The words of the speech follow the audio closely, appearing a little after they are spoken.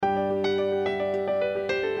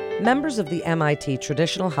Members of the MIT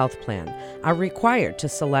Traditional Health Plan are required to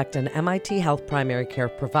select an MIT Health primary care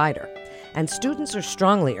provider, and students are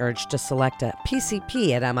strongly urged to select a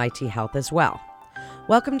PCP at MIT Health as well.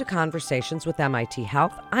 Welcome to Conversations with MIT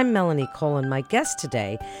Health. I'm Melanie Cole, and my guest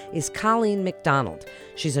today is Colleen McDonald.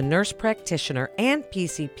 She's a nurse practitioner and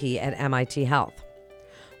PCP at MIT Health.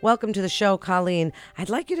 Welcome to the show, Colleen. I'd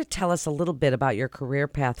like you to tell us a little bit about your career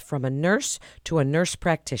path from a nurse to a nurse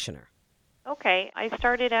practitioner. Okay, I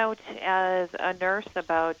started out as a nurse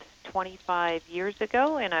about 25 years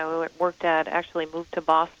ago, and I moved to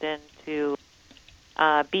Boston to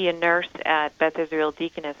be a nurse at Beth Israel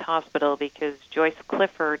Deaconess Hospital because Joyce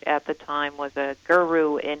Clifford at the time was a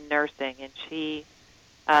guru in nursing, and she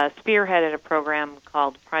spearheaded a program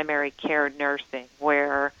called primary care nursing,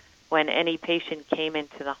 where when any patient came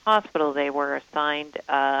into the hospital, they were assigned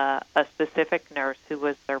a specific nurse who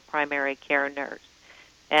was their primary care nurse.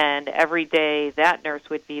 And every day that nurse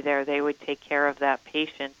would be there, they would take care of that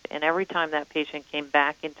patient. And every time that patient came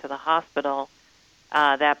back into the hospital,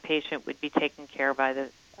 that patient would be taken care of by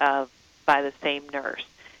the same nurse.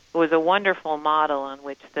 It was a wonderful model in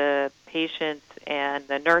which the patients and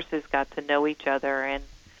the nurses got to know each other and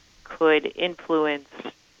could influence,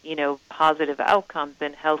 positive outcomes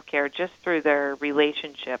in healthcare just through their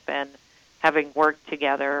relationship, and having worked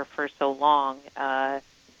together for so long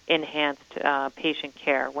enhanced patient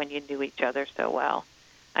care when you knew each other so well.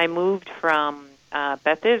 I moved from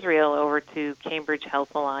Beth Israel over to Cambridge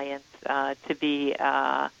Health Alliance to be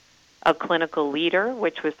a clinical leader,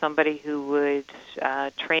 which was somebody who would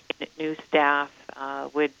train new staff,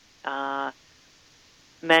 would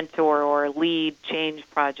mentor or lead change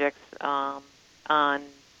projects on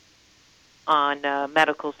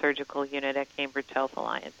medical surgical unit at Cambridge Health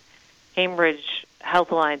Alliance. Cambridge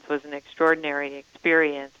Health Alliance was an extraordinary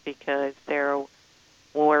experience because there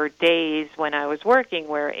were days when I was working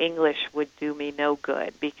where English would do me no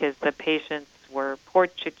good because the patients were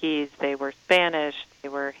Portuguese, they were Spanish, they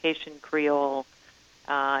were Haitian Creole.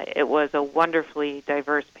 It was a wonderfully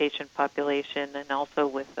diverse patient population and also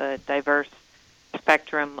with a diverse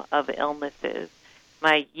spectrum of illnesses.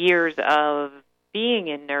 My years of being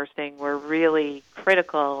in nursing were really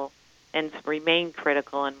critical and remain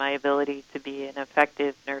critical in my ability to be an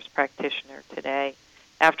effective nurse practitioner today.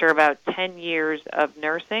 After about 10 years of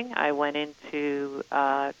nursing, I went into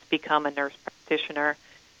become a nurse practitioner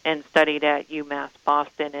and studied at UMass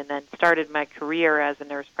Boston, and then started my career as a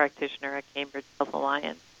nurse practitioner at Cambridge Health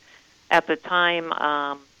Alliance. At the time,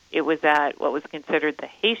 it was at what was considered the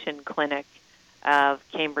Haitian clinic of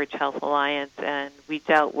Cambridge Health Alliance, and we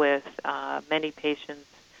dealt with many patients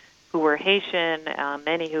who were Haitian,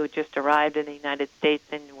 many who had just arrived in the United States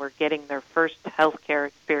and were getting their first healthcare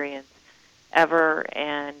experience ever,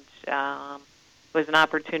 and was an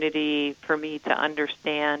opportunity for me to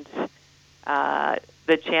understand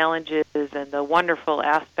the challenges and the wonderful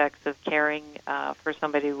aspects of caring for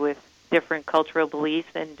somebody with different cultural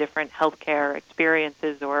beliefs and different healthcare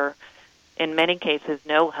experiences, or in many cases,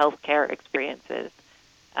 no healthcare experiences.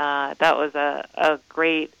 That was a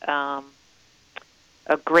great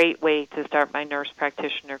way to start my nurse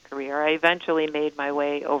practitioner career. I eventually made my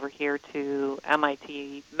way over here to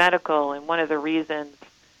MIT Medical, and one of the reasons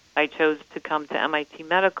I chose to come to MIT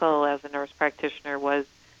Medical as a nurse practitioner was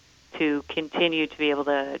to continue to be able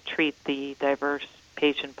to treat the diverse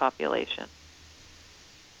patient population.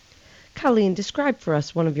 Colleen, describe for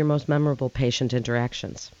us one of your most memorable patient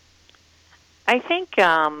interactions. I think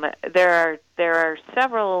there are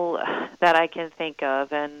several that I can think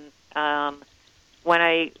of, and when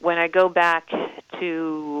I go back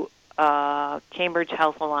to Cambridge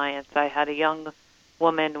Health Alliance, I had a young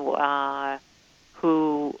woman who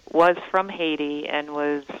was from Haiti and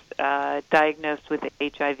was diagnosed with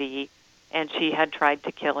HIV, and she had tried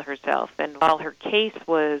to kill herself. And while her case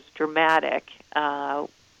was dramatic, the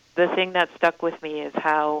thing that stuck with me is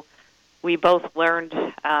how we both learned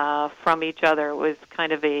from each other. It was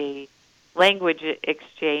kind of a language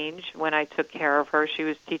exchange when I took care of her. She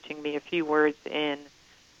was teaching me a few words in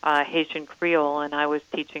Haitian Creole, and I was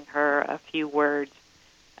teaching her a few words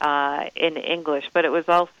in English. But it was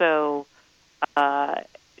also,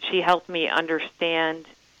 she helped me understand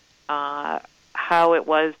how it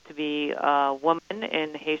was to be a woman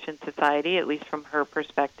in Haitian society, at least from her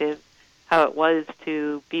perspective, how it was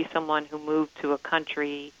to be someone who moved to a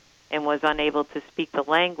country and was unable to speak the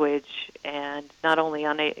language, and not only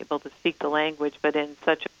unable to speak the language, but in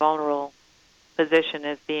such a vulnerable position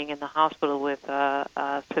as being in the hospital with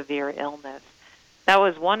a severe illness. That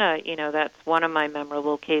was that's one of my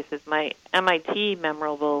memorable cases. My MIT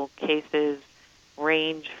memorable cases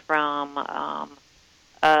range from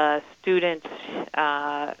a student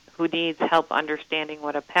who needs help understanding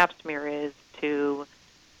what a pap smear is to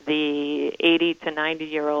the 80 to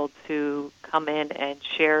 90-year-olds who come in and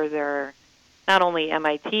share their not only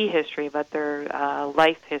MIT history, but their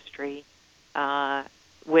life history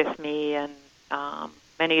with me. And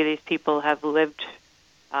many of these people have lived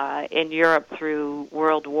in Europe through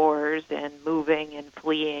world wars and moving and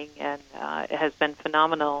fleeing, and it has been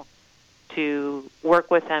phenomenal to work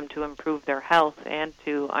with them to improve their health and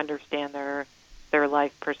to understand their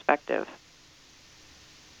life perspective.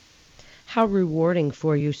 How rewarding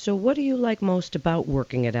for you. So what do you like most about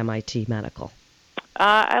working at MIT Medical?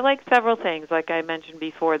 I like several things. Like I mentioned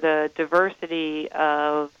before, the diversity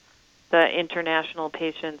of the international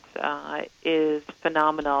patients is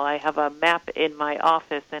phenomenal. I have a map in my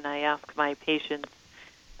office, and I ask my patients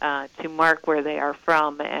to mark where they are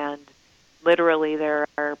from, and literally there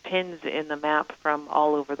are pins in the map from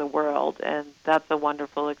all over the world, and that's a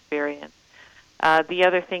wonderful experience. The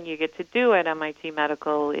other thing you get to do at MIT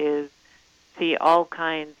Medical is see all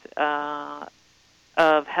kinds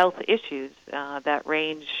of health issues that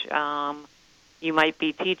range. You might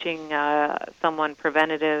be teaching someone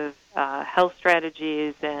preventative health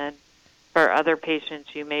strategies, and for other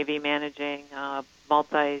patients you may be managing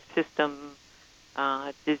multi-system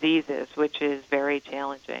diseases, which is very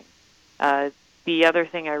challenging. The other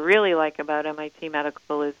thing I really like about MIT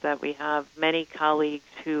Medical is that we have many colleagues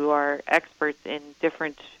who are experts in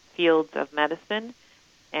different fields of medicine,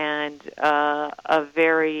 and a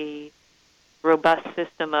very robust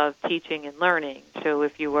system of teaching and learning. So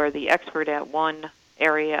if you are the expert at one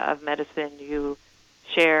area of medicine, you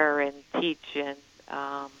share and teach and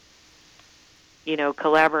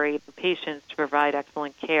collaborate with patients to provide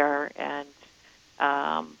excellent care. And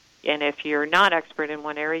if you're not expert in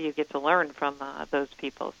one area, you get to learn from those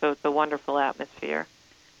people. So it's a wonderful atmosphere.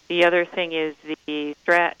 The other thing is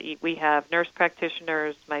we have nurse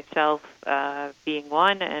practitioners, myself being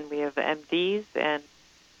one, and we have MDs and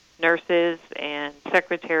nurses and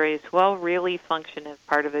secretaries who all really function as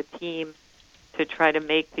part of a team to try to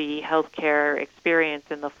make the healthcare experience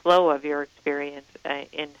and the flow of your experience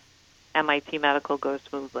in MIT Medical go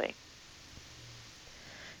smoothly.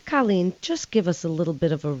 Colleen, just give us a little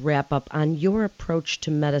bit of a wrap-up on your approach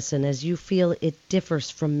to medicine as you feel it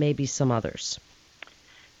differs from maybe some others.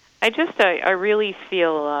 I really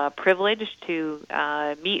feel privileged to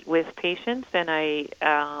meet with patients, and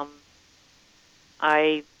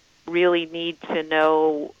I really need to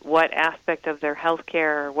know what aspect of their health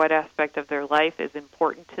care, what aspect of their life is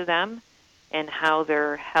important to them, and how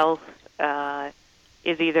their health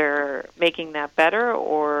is either making that better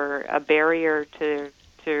or a barrier to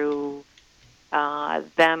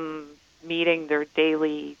them meeting their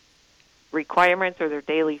daily requirements or their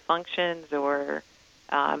daily functions or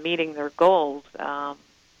meeting their goals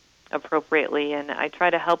appropriately. And I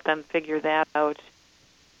try to help them figure that out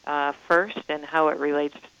first, and how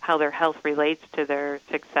their health relates to their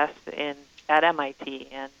success at MIT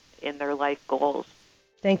and in their life goals.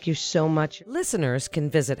 Thank you so much. Listeners can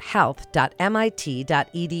visit health.mit.edu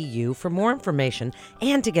for more information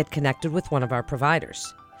and to get connected with one of our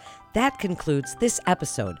providers. That concludes this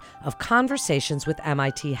episode of Conversations with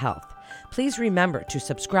MIT Health. Please remember to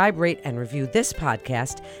subscribe, rate, and review this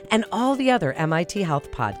podcast and all the other MIT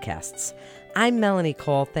Health podcasts. I'm Melanie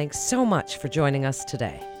Cole. Thanks so much for joining us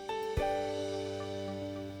today.